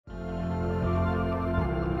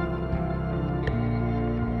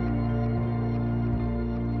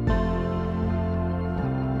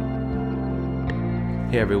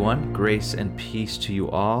Hey everyone, grace and peace to you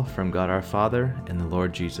all from God our Father and the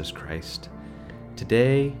Lord Jesus Christ.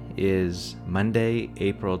 Today is Monday,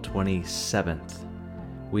 April 27th,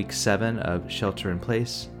 week 7 of Shelter in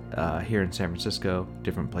Place here in San Francisco.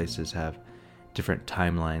 Different places have different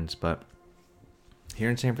timelines, but here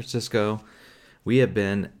in San Francisco, we have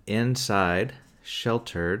been inside,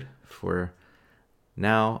 sheltered for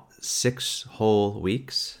now 6 whole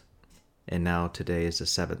weeks, and now today is the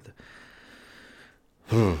 7th.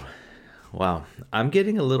 Wow, I'm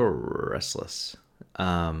getting a little restless.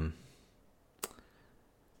 I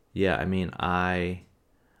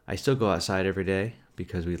still go outside every day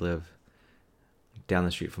because we live down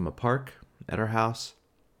the street from a park at our house,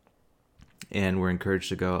 and we're encouraged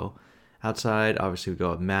to go outside. Obviously, we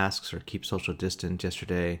go with masks or keep social distance.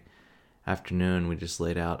 Yesterday afternoon, we just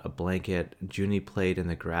laid out a blanket. Junie played in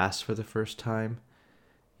the grass for the first time.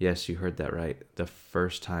 Yes, you heard that right. The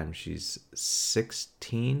first time. She's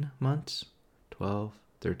 16 months, 12,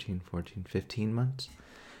 13, 14, 15 months.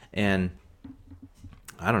 And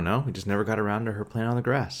I don't know, we just never got around to her playing on the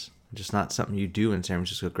grass. Just not something you do in San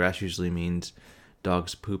Francisco. Grass usually means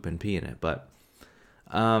dogs poop and pee in it. But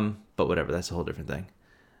whatever, that's a whole different thing.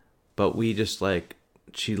 But we just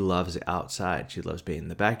she loves outside. She loves being in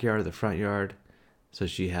the backyard or the front yard. So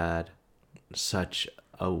she had such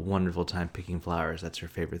a wonderful time picking flowers. That's her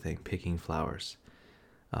favorite thing, picking flowers.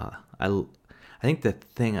 I think the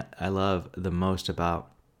thing I love the most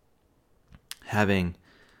about having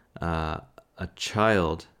a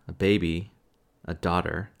child, a baby, a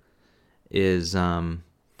daughter, is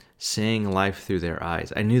seeing life through their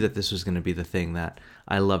eyes. I knew that this was going to be the thing that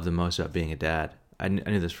I love the most about being a dad. I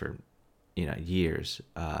knew this for years,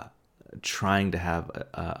 trying to have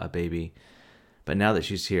a baby. But now that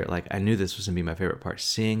she's here, I knew this was going to be my favorite part.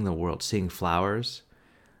 Seeing the world, seeing flowers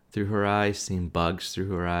through her eyes, seeing bugs through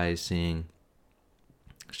her eyes,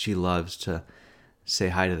 she loves to say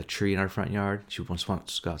hi to the tree in our front yard. She wants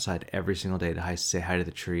to go outside every single day to say hi to the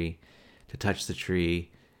tree, to touch the tree,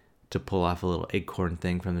 to pull off a little acorn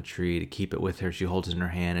thing from the tree, to keep it with her. She holds it in her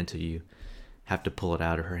hand until you have to pull it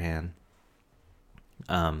out of her hand.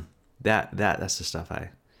 That's the stuff I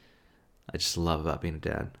just love about being a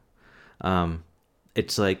dad.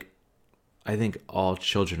 It's I think all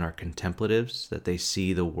children are contemplatives, that they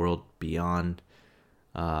see the world beyond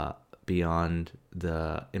the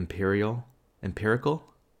empirical.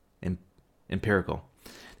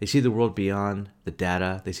 They see the world beyond the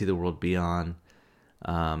data. They see the world beyond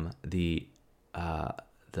the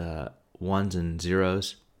ones and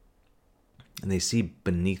zeros, and they see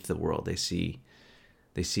beneath the world. They see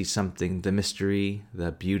something, the mystery,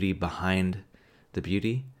 the beauty behind the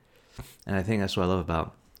beauty. And I think that's what I love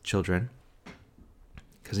about children.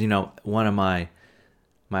 Because, one of my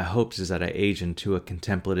hopes is that I age into a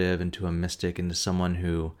contemplative, into a mystic, into someone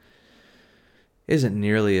who isn't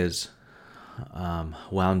nearly as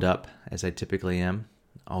wound up as I typically am.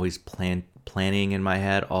 Always planning in my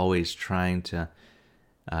head, always trying to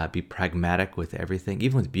be pragmatic with everything.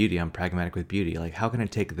 Even with beauty, I'm pragmatic with beauty. How can I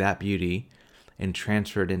take that beauty and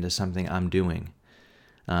transfer it into something I'm doing?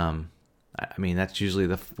 That's usually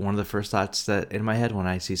one of the first thoughts that in my head when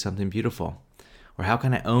I see something beautiful, or how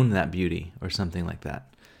can I own that beauty, or something like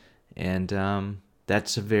that. And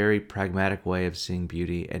that's a very pragmatic way of seeing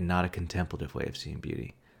beauty, and not a contemplative way of seeing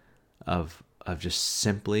beauty, of just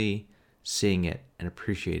simply seeing it and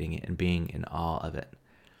appreciating it and being in awe of it.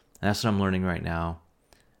 And that's what I'm learning right now,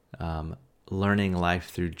 learning life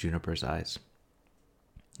through Juniper's eyes.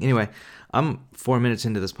 Anyway, I'm 4 minutes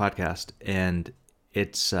into this podcast, and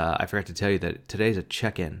it's I forgot to tell you that today's a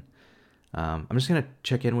check-in. I'm just going to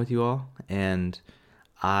check in with you all, and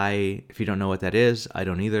if you don't know what that is, I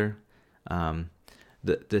don't either.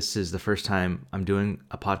 This is the first time I'm doing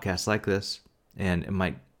a podcast like this, and it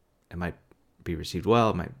might be received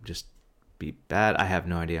well, it might just be bad, I have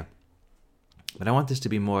no idea. But I want this to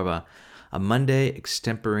be more of a Monday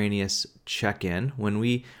extemporaneous check-in. When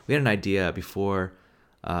we had an idea before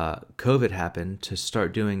COVID happened to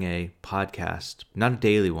start doing a podcast, not a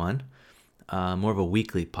daily one, more of a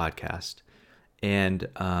weekly podcast, and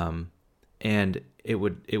it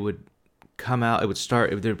would come out. It would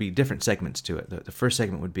start. There'd be different segments to it. The first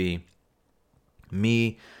segment would be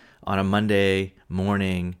me on a Monday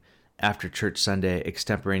morning after church Sunday,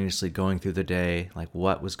 extemporaneously going through the day,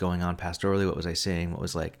 what was going on pastorally, what was I saying, what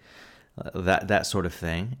was that sort of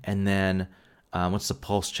thing, and then what's the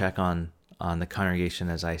pulse check on the congregation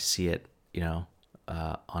as I see it,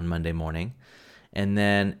 on Monday morning. And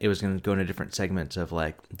then it was going to go into different segments of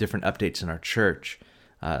different updates in our church,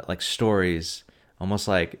 stories, almost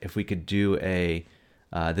like if we could do a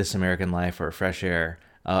This American Life or Fresh Air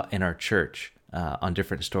in our church, on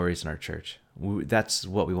different stories in our church. That's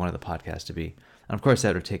what we wanted the podcast to be. And of course, that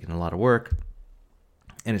would have taken a lot of work,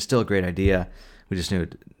 and it's still a great idea. We just knew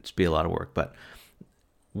it'd be a lot of work. But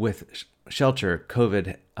with Shelter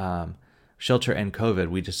and COVID,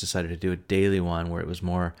 we just decided to do a daily one where it was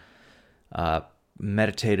more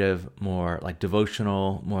meditative, more like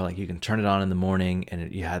devotional, more like you can turn it on in the morning,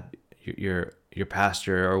 and you had your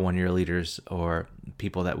pastor or one of your leaders or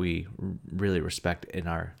people that we really respect in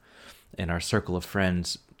our circle of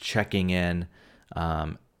friends checking in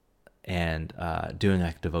and doing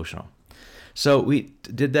like devotional. So we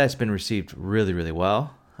did that. It's been received really, really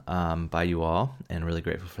well by you all, and really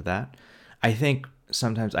grateful for that. I think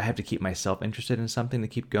sometimes I have to keep myself interested in something to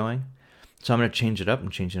keep going. So I'm going to change it up. I'm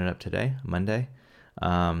changing it up today, Monday.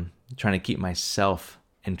 Trying to keep myself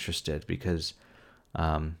interested because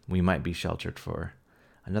we might be sheltered for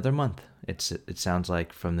another month. It sounds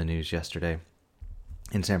like from the news yesterday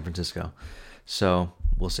in San Francisco. So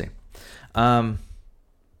we'll see.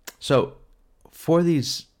 So for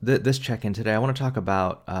this check-in today, I want to talk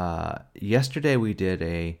about yesterday we did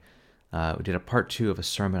a part 2 of a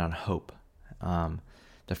sermon on hope.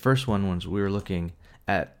 The first one was we were looking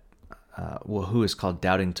at who is called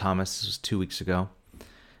Doubting Thomas. This was 2 weeks ago,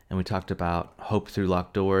 and we talked about hope through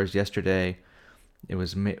locked doors. Yesterday, it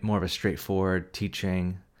was more of a straightforward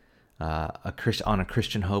teaching on a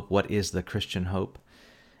Christian hope. What is the Christian hope?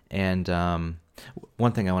 And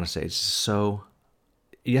one thing I want to say is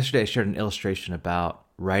yesterday I shared an illustration about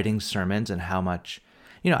writing sermons and how much,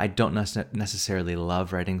 I don't necessarily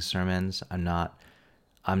love writing sermons. I'm not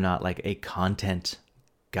like a content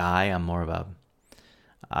guy. I'm more of a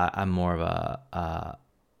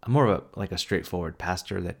like a straightforward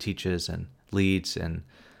pastor that teaches and leads and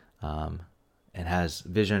has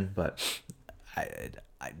vision. But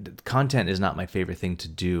content is not my favorite thing to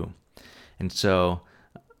do. And so,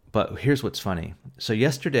 but here's what's funny. So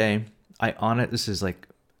yesterday, this is like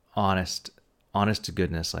honest to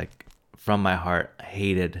goodness, like from my heart, I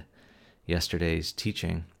hated yesterday's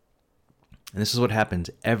teaching. And this is what happens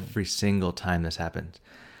every single time this happens,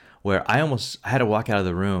 where I had to walk out of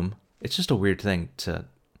the room. It's just a weird thing to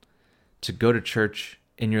go to church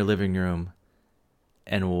in your living room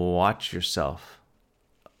and watch yourself.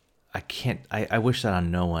 I wish that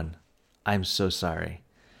on no one. I'm so sorry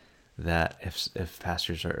that if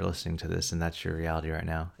pastors are listening to this and that's your reality right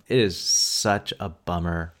now, it is such a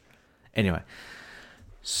bummer. Anyway,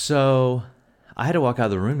 so I had to walk out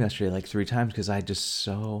of the room yesterday like 3 times because I just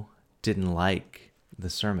so didn't like the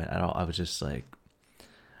sermon at all. I was just like,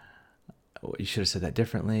 you should have said that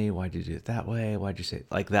differently. Why'd you do it that way? Why'd you say it?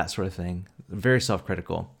 Like that sort of thing? Very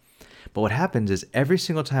self-critical. But what happens is every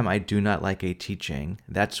single time I do not like a teaching,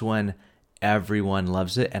 that's when everyone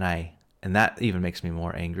loves it, and that even makes me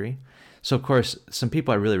more angry. So of course, some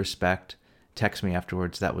people I really respect text me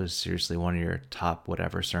afterwards. That was seriously one of your top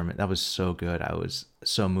whatever sermon. That was so good. I was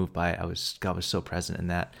so moved by it. God was so present in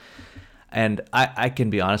that. And I can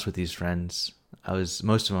be honest with these friends. Most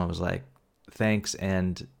of them I was like, thanks.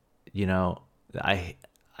 And I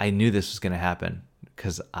knew this was going to happen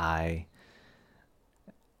because I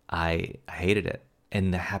hated it.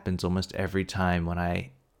 And that happens almost every time when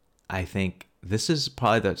I think this is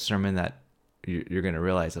probably the sermon that you're going to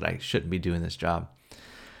realize that I shouldn't be doing this job.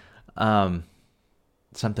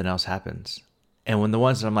 Something else happens. And when the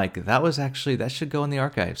ones that I'm like, that should go in the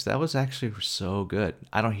archives. That was actually so good.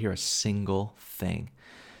 I don't hear a single thing.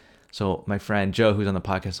 So my friend Joe, who's on the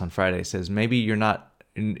podcast on Friday, says, maybe you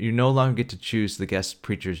no longer get to choose the guest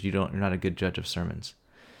preachers. You're not a good judge of sermons.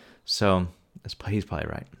 So he's probably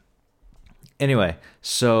right. Anyway,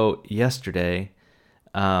 so yesterday,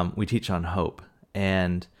 we teach on hope,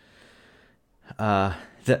 and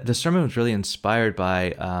the sermon was really inspired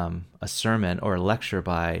by a sermon or a lecture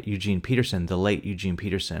by Eugene Peterson, the late Eugene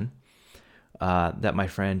Peterson, that my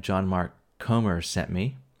friend John Mark Comer sent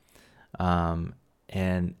me.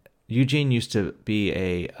 And Eugene used to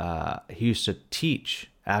he used to teach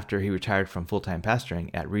after he retired from full-time pastoring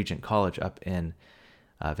at Regent College up in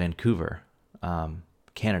Vancouver,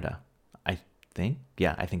 Canada. I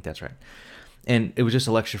think that's right. And it was just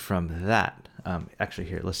a lecture from that. Actually,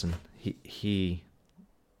 here, listen. Here's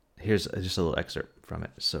just a little excerpt from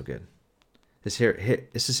it. It's so good. This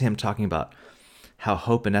is him talking about how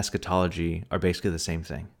hope and eschatology are basically the same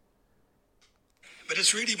thing. But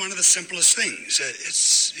it's really one of the simplest things.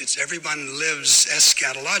 It's everyone lives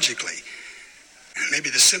eschatologically. And maybe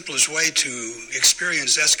the simplest way to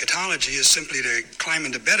experience eschatology is simply to climb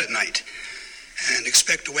into bed at night and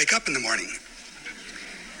expect to wake up in the morning.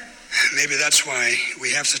 Maybe that's why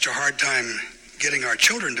we have such a hard time getting our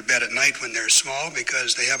children to bed at night when they're small,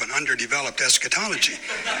 because they have an underdeveloped eschatology.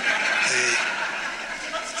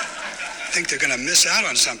 think they're going to miss out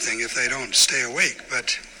on something if they don't stay awake.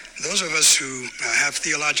 But those of us who have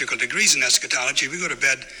theological degrees in eschatology, we go to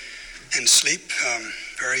bed and sleep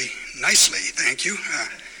very nicely, thank you,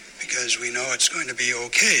 because we know it's going to be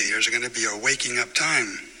okay. There's going to be a waking up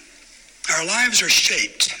time. Our lives are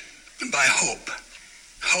shaped by hope.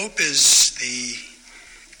 Hope is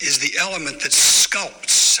the element that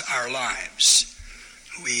sculpts our lives.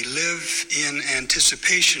 We live in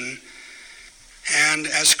anticipation, and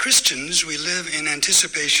as Christians, we live in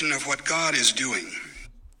anticipation of what God is doing.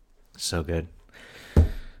 So good.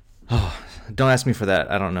 Oh, don't ask me for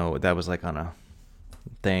that. I don't know. That was like on a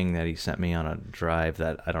thing that he sent me on a drive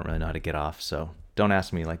that I don't really know how to get off. So don't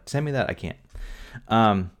ask me, like, send me that. I can't.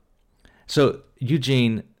 So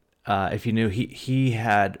Eugene, if you knew, he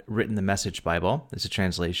had written the Message Bible. It's a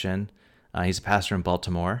translation. He's a pastor in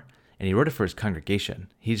Baltimore, and he wrote it for his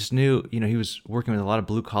congregation. He just knew, he was working with a lot of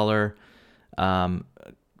blue collar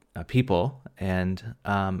people, and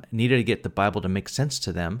needed to get the Bible to make sense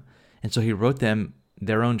to them. And so he wrote them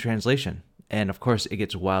their own translation. And of course, it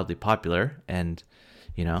gets wildly popular. And,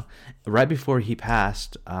 right before he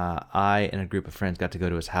passed, I and a group of friends got to go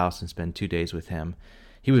to his house and spend 2 days with him.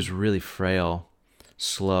 He was really frail,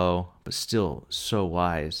 slow, but still so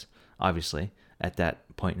wise, obviously, at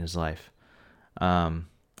that point in his life. And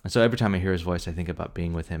so every time I hear his voice, I think about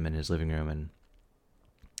being with him in his living room and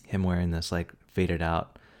him wearing this like faded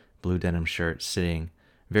out blue denim shirt, sitting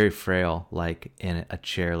very frail, like in a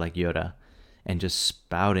chair like Yoda, and just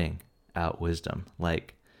spouting out wisdom.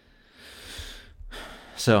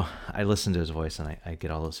 So I listen to his voice and I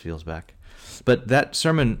get all those feels back. But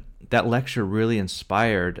that lecture really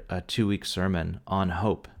inspired a 2-week sermon on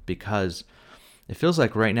hope, because it feels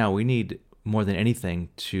like right now we need more than anything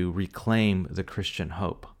to reclaim the Christian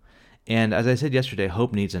hope. And as I said yesterday,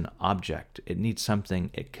 hope needs an object. It needs something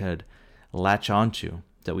it could latch onto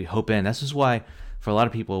that we hope in. This is why for a lot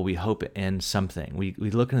of people, we hope in something. We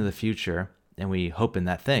look into the future and we hope in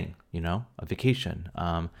that thing, a vacation,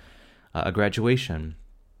 a graduation,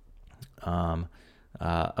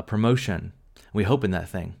 a promotion. We hope in that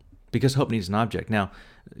thing because hope needs an object. Now,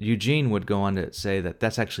 Eugene would go on to say that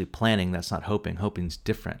that's actually planning. That's not hoping. Hoping's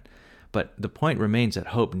different. But the point remains that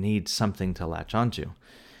hope needs something to latch onto.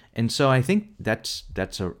 And so I think that's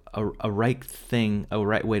a right thing, a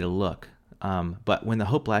right way to look. But when the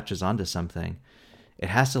hope latches onto something, it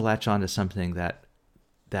has to latch onto something that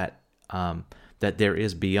there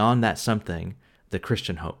is beyond that something, the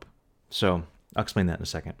Christian hope. So I'll explain that in a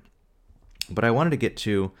second. But I wanted to get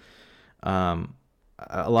to, a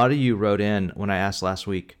lot of you wrote in when I asked last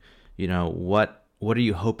week, what are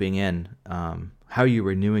you hoping in? How are you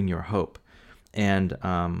renewing your hope? And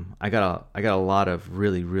I got a lot of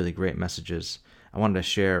really, really great messages. I wanted to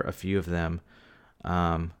share a few of them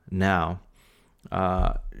now.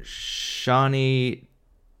 Shani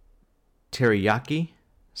Teriyaki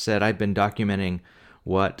said, I've been documenting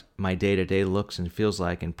what my day-to-day looks and feels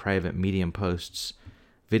like in private Medium posts,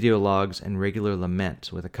 video logs, and regular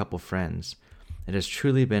lament with a couple friends. It has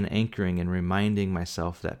truly been anchoring and reminding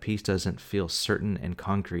myself that peace doesn't feel certain and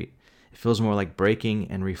concrete. It feels more like breaking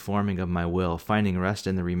and reforming of my will, finding rest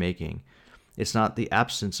in the remaking. It's not the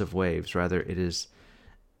absence of waves, rather it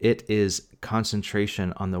is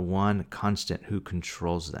concentration on the one constant who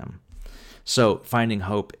controls them. So finding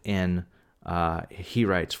hope in, he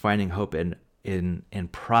writes, finding hope in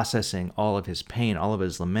processing all of his pain, all of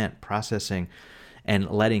his lament, processing and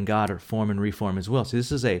letting God form and reform his will. So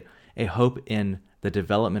this is a hope in the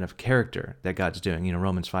development of character that God's doing.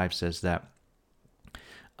 Romans 5 says that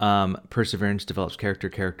perseverance develops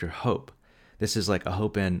character, hope. This is like a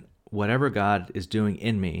hope in whatever God is doing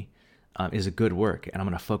in me is a good work, and I'm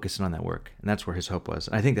going to focus in on that work. And that's where his hope was.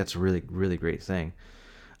 And I think that's a really, really great thing.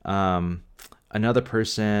 Another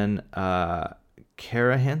person, I'm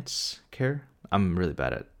really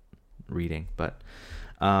bad at reading, but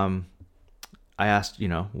I asked,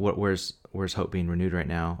 where's hope being renewed right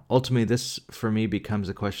now? Ultimately, this for me becomes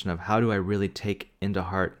a question of how do I really take into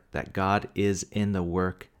heart that God is in the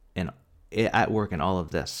work and at work in all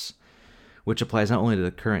of this, which applies not only to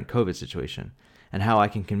the current COVID situation, and how I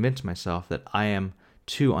can convince myself that I am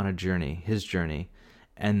too on a journey, his journey,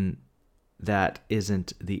 and that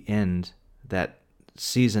isn't the end, that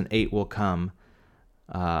season 8 will come,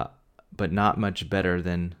 but not much better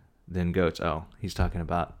than goats. Oh, he's talking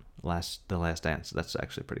about the Last Dance. That's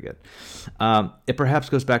actually pretty good. It perhaps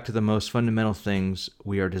goes back to the most fundamental things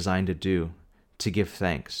we are designed to do, to give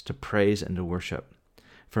thanks, to praise, and to worship.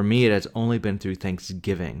 For me, it has only been through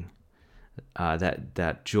thanksgiving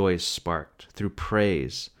that joy is sparked, through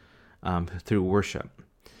praise, through worship.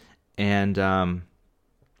 And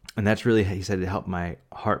And that's really, he said, it helped my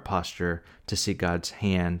heart posture to see God's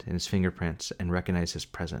hand and his fingerprints and recognize his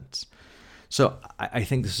presence. So I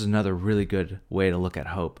think this is another really good way to look at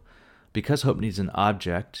hope. Because hope needs an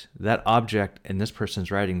object, that object in this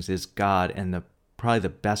person's writings is God, and probably the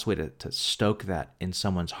best way to stoke that in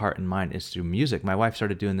someone's heart and mind is through music. My wife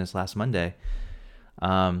started doing this last Monday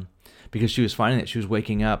because she was finding that she was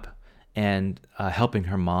waking up and helping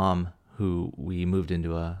her mom, who we moved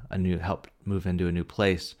into helped move into a new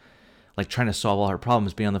place, like trying to solve all her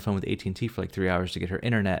problems, be on the phone with AT&T for like 3 hours to get her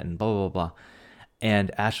internet and blah, blah, blah, blah.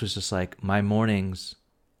 And Ash was just like, my mornings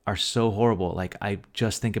are so horrible. Like, I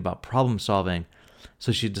just think about problem solving.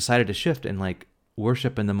 So she decided to shift and like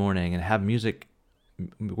worship in the morning and have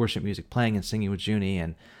worship music playing and singing with Junie.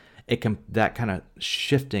 And that kind of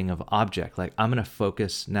shifting of object, like I'm going to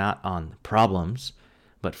focus not on problems,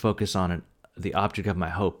 but focus on the object of my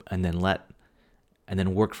hope, and then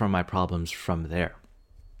work from my problems from there.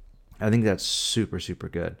 I think that's super, super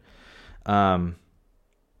good. A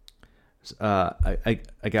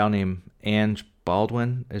gal named Ange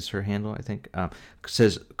Baldwin is her handle, I think,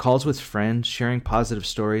 says, calls with friends, sharing positive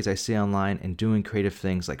stories I see online, and doing creative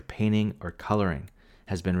things like painting or coloring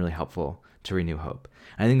has been really helpful to renew hope.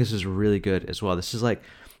 And I think this is really good as well. This is like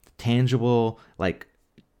tangible, like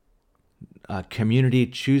community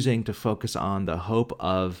choosing to focus on the hope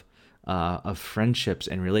of friendships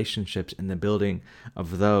and relationships and the building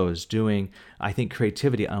of those. I think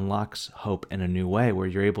creativity unlocks hope in a new way, where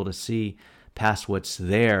you're able to see past what's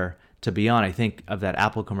there to beyond. I think of that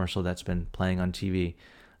Apple commercial that's been playing on TV,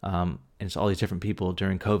 and it's all these different people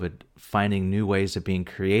during COVID finding new ways of being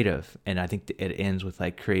creative. And I think it ends with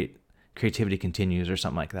like creativity continues or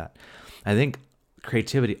something like that. I think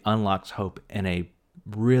creativity unlocks hope in a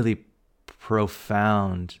really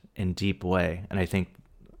profound and deep way. And I think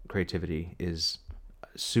creativity is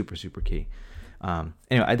super, super key.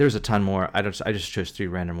 Anyway, there's a ton more. I just chose 3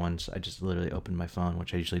 random ones. I just literally opened my phone,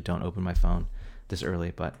 which I usually don't open my phone this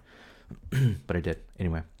early, but I did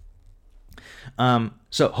anyway.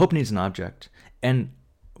 So hope needs an object. And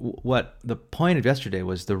what the point of yesterday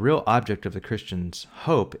was, the real object of the Christian's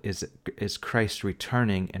hope is Christ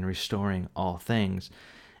returning and restoring all things.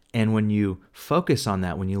 And when you focus on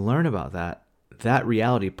that, when you learn about that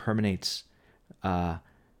reality permeates your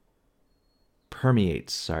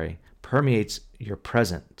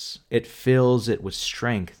presence. It fills it with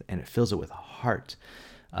strength, and it fills it with heart.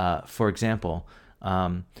 For example,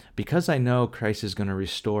 because I know Christ is going to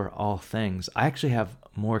restore all things, I actually have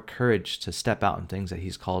more courage to step out in things that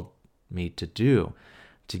he's called me to do,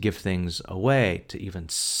 to give things away, to even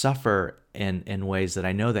suffer in ways that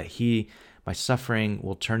I know that my suffering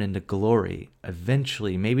will turn into glory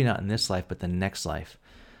eventually, maybe not in this life, but the next life.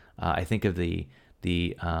 I think of the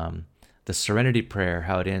serenity prayer,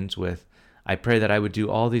 how it ends with, I pray that I would do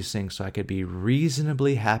all these things so I could be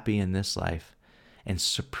reasonably happy in this life and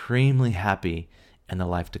supremely happy in the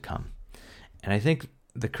life to come. And I think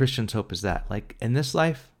the Christian's hope is that, like, in this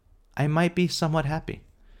life, I might be somewhat happy.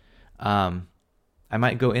 I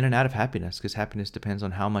might go in and out of happiness, because happiness depends on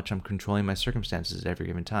how much I'm controlling my circumstances at every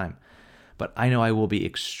given time. But I know I will be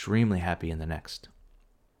extremely happy in the next.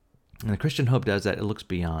 And the Christian hope does that. It looks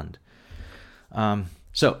beyond.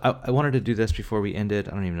 So I wanted to do this before we ended.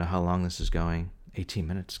 I don't even know how long this is going. 18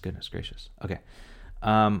 minutes. Goodness gracious. Okay.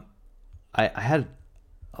 I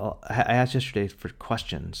asked yesterday for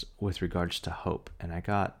questions with regards to hope, and I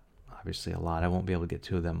got obviously a lot. I won't be able to get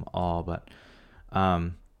to them all, but I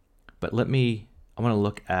want to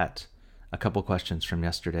look at a couple questions from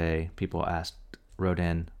yesterday. People wrote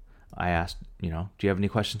in. I asked, do you have any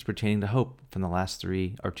questions pertaining to hope from the last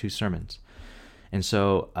 3 or 2 sermons? And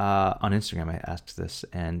so on Instagram, I asked this,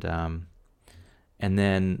 and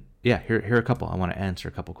then here are a couple. I want to answer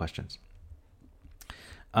a couple questions.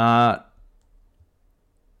 Someone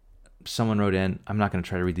wrote in. I'm not going to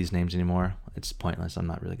try to read these names anymore. It's pointless. I'm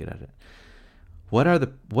not really good at it. What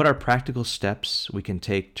are practical steps we can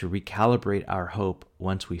take to recalibrate our hope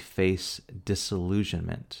once we face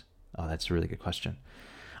disillusionment? Oh, that's a really good question.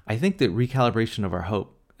 I think that recalibration of our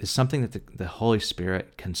hope is something that the Holy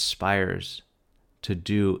Spirit conspires to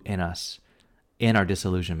do in us in our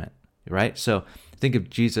disillusionment, right? So think of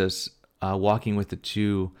Jesus walking with the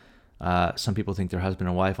 2, some people think they're husband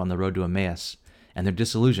and wife, on the road to Emmaus, and they're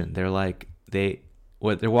disillusioned. They're like, they're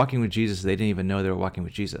walking with Jesus, they didn't even know they were walking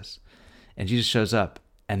with Jesus. And Jesus shows up,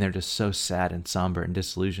 and they're just so sad and somber and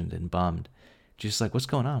disillusioned and bummed. Jesus is like, what's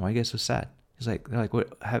going on? Why are you guys so sad? They're like,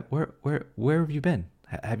 where have you been?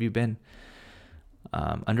 Have you been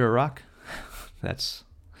under a rock? That's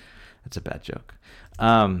a bad joke.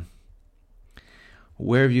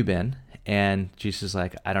 Where have you been? And Jesus is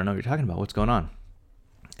like, I don't know what you're talking about. What's going on?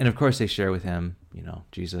 And of course they share with him,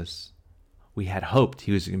 Jesus, we had hoped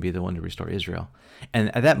he was going to be the one to restore Israel.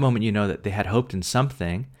 And at that moment, you know that they had hoped in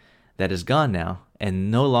something that is gone now, and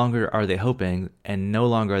no longer are they hoping, and no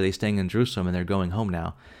longer are they staying in Jerusalem, and they're going home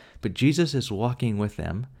now. But Jesus is walking with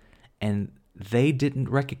them, and they didn't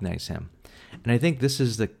recognize him. And I think this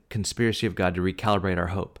is the conspiracy of God to recalibrate our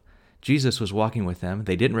hope. Jesus was walking with them.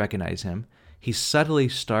 They didn't recognize him. He subtly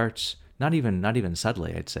starts, not even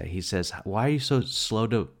subtly, I'd say. He says, why are you so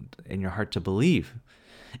slow in your heart to believe?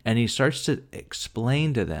 And he starts to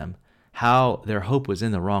explain to them how their hope was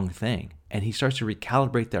in the wrong thing. And he starts to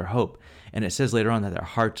recalibrate their hope. And it says later on that their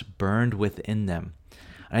hearts burned within them.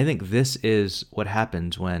 And I think this is what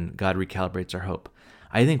happens when God recalibrates our hope.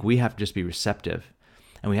 I think we have to just be receptive.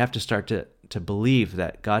 And we have to start to believe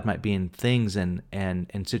that God might be in things and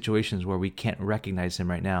in situations where we can't recognize him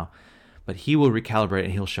right now. But he will recalibrate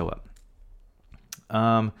and he'll show up.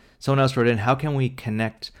 Someone else wrote in, how can we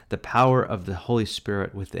connect the power of the Holy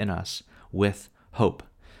Spirit within us with hope?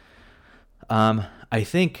 I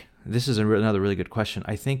think this is another really good question.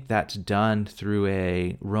 I think that's done through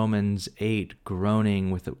a Romans 8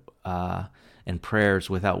 groaning with and prayers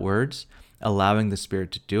without words, allowing the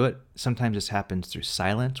Spirit to do it. Sometimes this happens through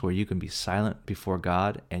silence, where you can be silent before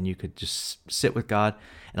God and you could just sit with God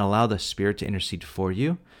and allow the Spirit to intercede for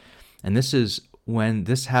you. And this is when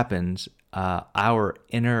this happens, our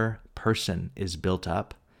inner person is built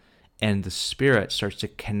up and the Spirit starts to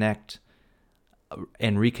connect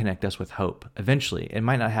and reconnect us with hope. Eventually, it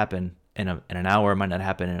might not happen in an hour, it might not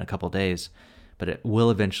happen in a couple of days, but it will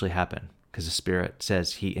eventually happen because the Spirit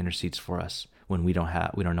says he intercedes for us when we don't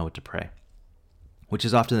know what to pray, which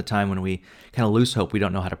is often the time when we kind of lose hope. We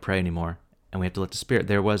don't know how to pray anymore, and we have to let the Spirit.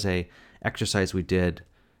 There was a exercise we did,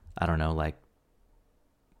 I don't know, like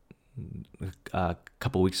a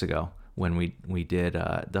couple weeks ago when we did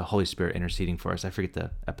the Holy Spirit interceding for us. I forget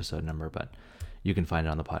the episode number, but you can find it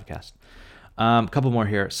on the podcast. A couple more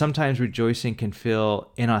here. Sometimes rejoicing can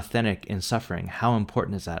feel inauthentic in suffering. How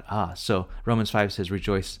important is that? So Romans 5 says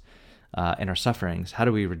rejoice in our sufferings. How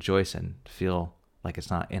do we rejoice and feel like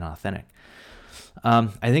it's not inauthentic? I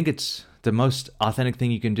think it's the most authentic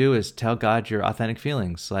thing you can do is tell God your authentic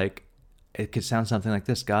feelings. Like, it could sound something like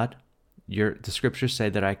this: God, the scriptures say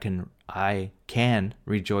that I can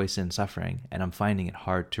rejoice in suffering, and I'm finding it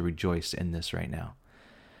hard to rejoice in this right now.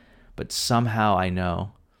 But somehow I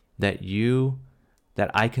know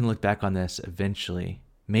that I can look back on this eventually,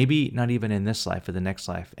 maybe not even in this life or the next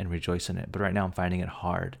life, and rejoice in it. But right now I'm finding it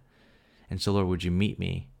hard. And so, Lord, would you meet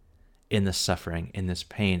me in this suffering, in this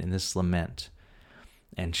pain, in this lament,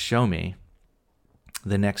 and show me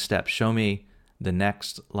the next step. Show me the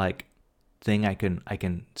next thing I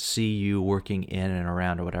can see you working in and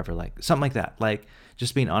around, or whatever, like something like that. Like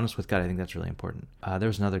just being honest with God. I think that's really important.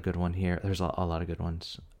 There's another good one here. There's a lot of good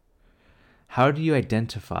ones. How do you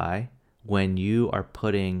identify when you are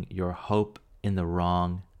putting your hope in the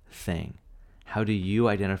wrong thing? How do you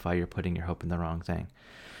identify you're putting your hope in the wrong thing?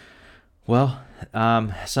 Well,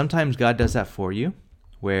 sometimes God does that for you,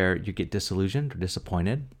 where you get disillusioned or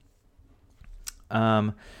disappointed.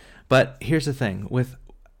 But here's the thing.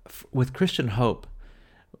 With Christian hope,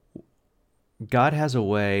 God has a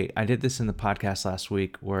way. I did this in the podcast last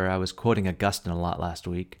week, where I was quoting Augustine a lot last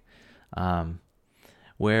week,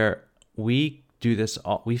 where we do this.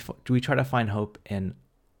 We try to find hope in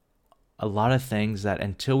a lot of things that,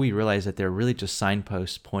 until we realize that they're really just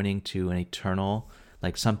signposts pointing to an eternal,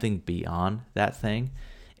 like something beyond that thing,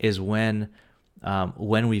 is when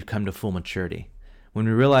we've come to full maturity. When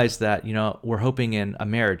we realize that, we're hoping in a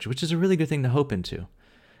marriage, which is a really good thing to hope into.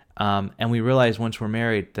 And we realize once we're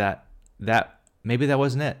married that maybe that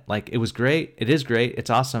wasn't it. Like, it was great. It is great. It's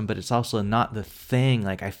awesome, but it's also not the thing.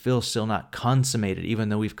 Like, I feel still not consummated, even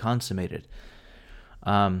though we've consummated.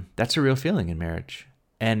 That's a real feeling in marriage.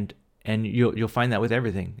 And you'll find that with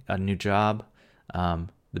everything. A new job,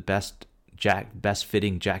 the best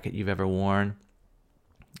fitting jacket you've ever worn,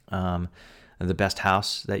 the best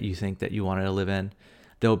house that you think that you wanted to live in.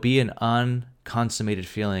 There'll be an unconsummated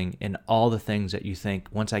feeling in all the things that you think,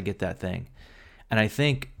 once I get that thing. And I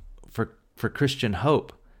think for Christian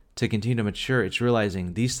hope to continue to mature, it's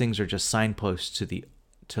realizing these things are just signposts to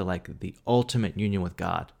the ultimate union with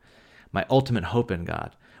God, my ultimate hope in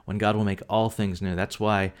God, when God will make all things new. That's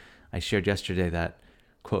why I shared yesterday that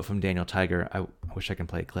quote from Daniel Tiger. I wish I can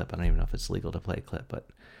play a clip. I don't even know if it's legal to play a clip, but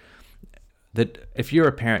that if you're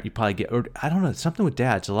a parent, you probably get, or I don't know, something with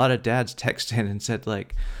dads. A lot of dads texted in and said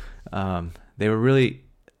they were really,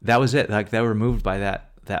 that was it. Like, they were moved by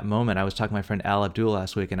that moment. I was talking to my friend Al Abdul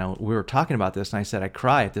last week, and we were talking about this, and I said, I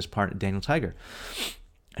cry at this part of Daniel Tiger.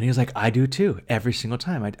 And he was like, I do too, every single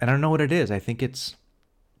time. I don't know what it is. I think it's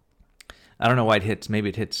I don't know why maybe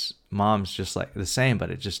it hits moms just like the same, but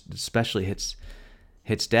it just especially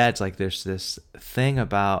hits dads. Like there's this thing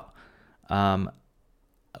about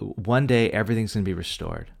one day everything's going to be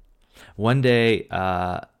restored. One day,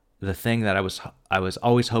 the thing that I was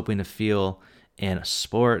always hoping to feel in a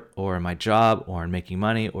sport or in my job or in making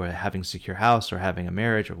money or having a secure house or having a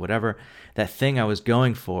marriage or whatever, that thing I was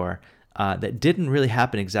going for that didn't really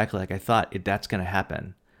happen exactly like I thought that's going to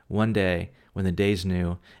happen. One day when the day's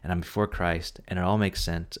new and I'm before Christ and it all makes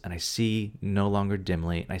sense and I see no longer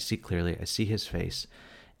dimly and I see clearly, I see his face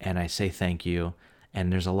and I say thank you.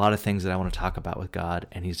 And there's a lot of things that I want to talk about with God.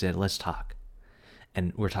 And he said, let's talk.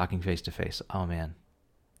 And we're talking face to face. Oh man,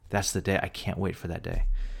 that's the day. I can't wait for that day.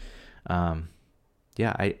 When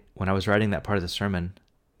I was writing that part of the sermon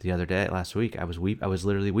the other day, last week, I was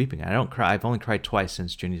literally weeping. I don't cry. I've only cried twice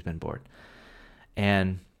since Junie's been born.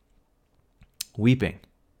 And weeping.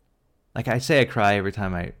 Like I say I cry every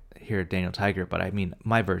time I hear Daniel Tiger, but I mean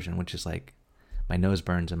my version, which is like my nose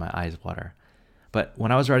burns and my eyes water. But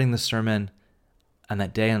when I was writing this sermon on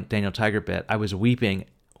that Daniel Tiger bit, I was weeping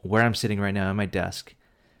where I'm sitting right now at my desk.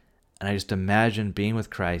 And I just imagine being with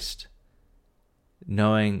Christ,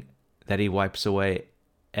 knowing that he wipes away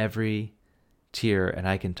every tear and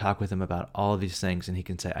I can talk with him about all of these things and he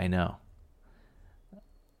can say, I know.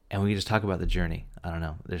 And we can just talk about the journey. I don't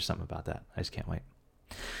know. There's something about that. I just can't wait.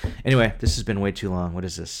 Anyway, this has been way too long. What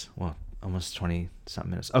is this? Well, almost 20-something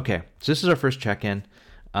minutes. Okay, so this is our first check-in.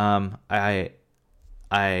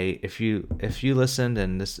 If you listened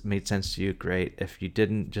and this made sense to you, great. If you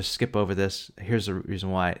didn't, just skip over this. Here's the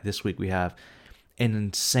reason why. This week we have an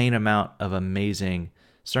insane amount of amazing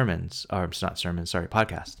podcasts.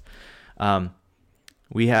 I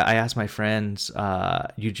asked my friends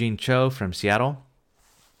Eugene Cho from Seattle,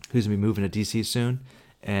 who's gonna be moving to DC soon,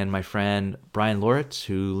 and my friend Brian Loritz,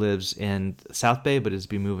 who lives in South Bay but is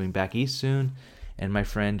be moving back east soon, and my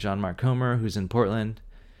friend John Mark Comer, who's in Portland,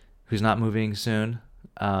 who's not moving soon.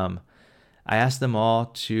 I asked them all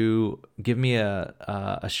to give me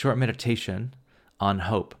a short meditation on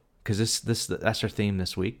hope, because that's our theme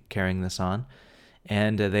this week, carrying this on.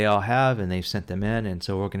 And they all have, and they've sent them in, and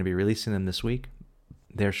so we're going to be releasing them this week.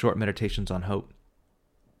 They're short meditations on hope.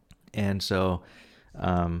 And so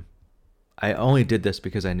I only did this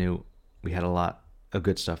because I knew we had a lot of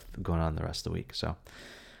good stuff going on the rest of the week. So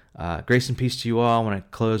grace and peace to you all. I want to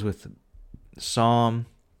close with Psalm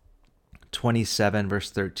 27,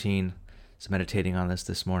 verse 13. So meditating on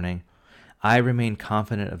this morning. I remain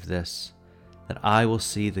confident of this, that I will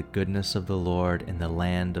see the goodness of the Lord in the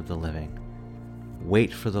land of the living.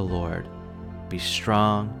 Wait for the Lord. Be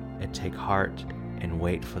strong and take heart and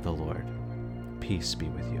wait for the Lord. Peace be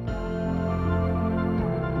with you.